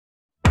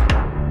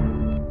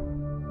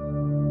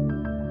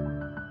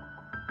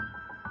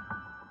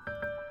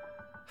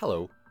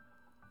Hello,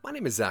 my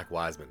name is Zach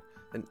Wiseman,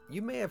 and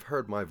you may have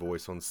heard my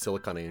voice on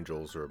Silicon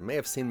Angels or may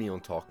have seen me on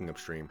Talking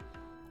Upstream.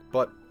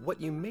 But what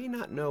you may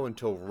not know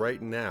until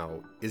right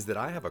now is that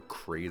I have a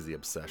crazy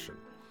obsession.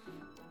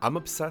 I'm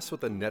obsessed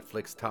with the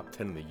Netflix top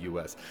 10 in the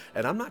US,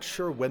 and I'm not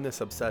sure when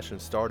this obsession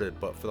started,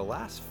 but for the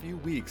last few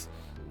weeks,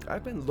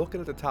 I've been looking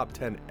at the top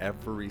 10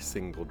 every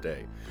single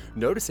day,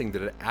 noticing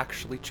that it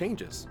actually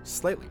changes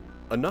slightly.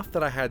 Enough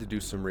that I had to do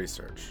some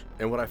research,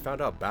 and what I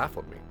found out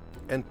baffled me.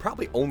 And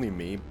probably only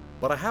me,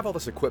 but I have all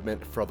this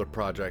equipment for other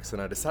projects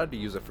and I decided to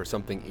use it for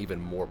something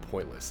even more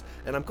pointless.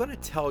 And I'm going to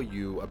tell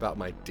you about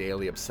my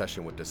daily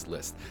obsession with this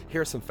list.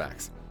 Here are some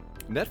facts.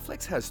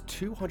 Netflix has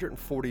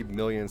 240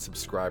 million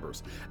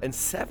subscribers, and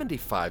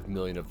 75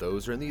 million of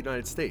those are in the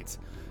United States.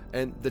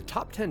 And the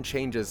top 10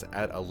 changes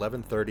at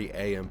 11:30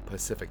 a.m.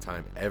 Pacific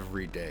time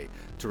every day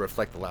to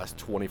reflect the last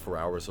 24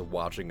 hours of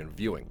watching and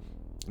viewing.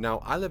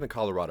 Now, I live in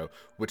Colorado,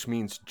 which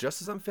means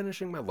just as I'm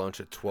finishing my lunch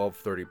at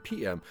 12:30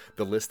 p.m.,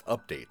 the list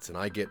updates and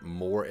I get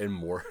more and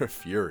more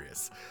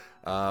furious.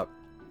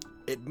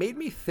 It made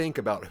me think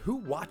about who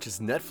watches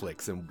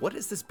Netflix and what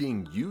is this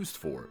being used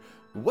for?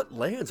 What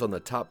lands on the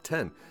top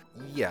 10?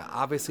 Yeah,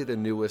 obviously the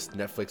newest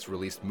Netflix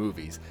released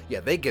movies. Yeah,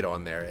 they get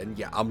on there, and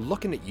yeah, I'm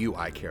looking at you,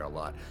 I care a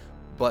lot.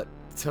 But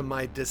to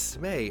my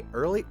dismay,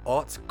 early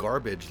aughts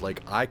garbage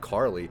like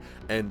iCarly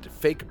and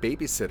fake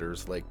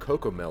babysitters like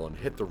Cocomelon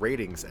hit the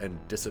ratings and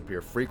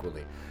disappear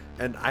frequently.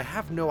 And I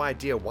have no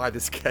idea why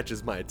this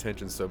catches my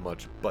attention so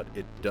much, but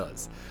it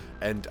does.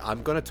 And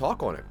I'm gonna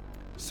talk on it.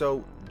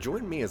 So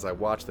join me as I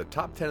watch the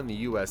top 10 in the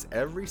US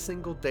every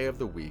single day of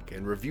the week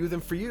and review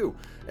them for you.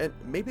 And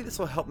maybe this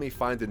will help me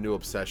find a new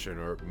obsession,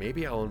 or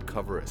maybe I'll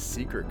uncover a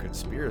secret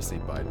conspiracy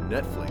by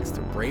Netflix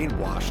to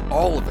brainwash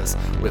all of us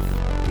with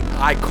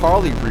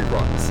iCarly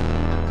reruns.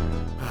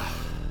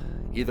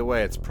 Either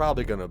way, it's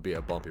probably gonna be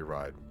a bumpy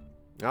ride.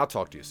 I'll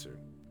talk to you soon.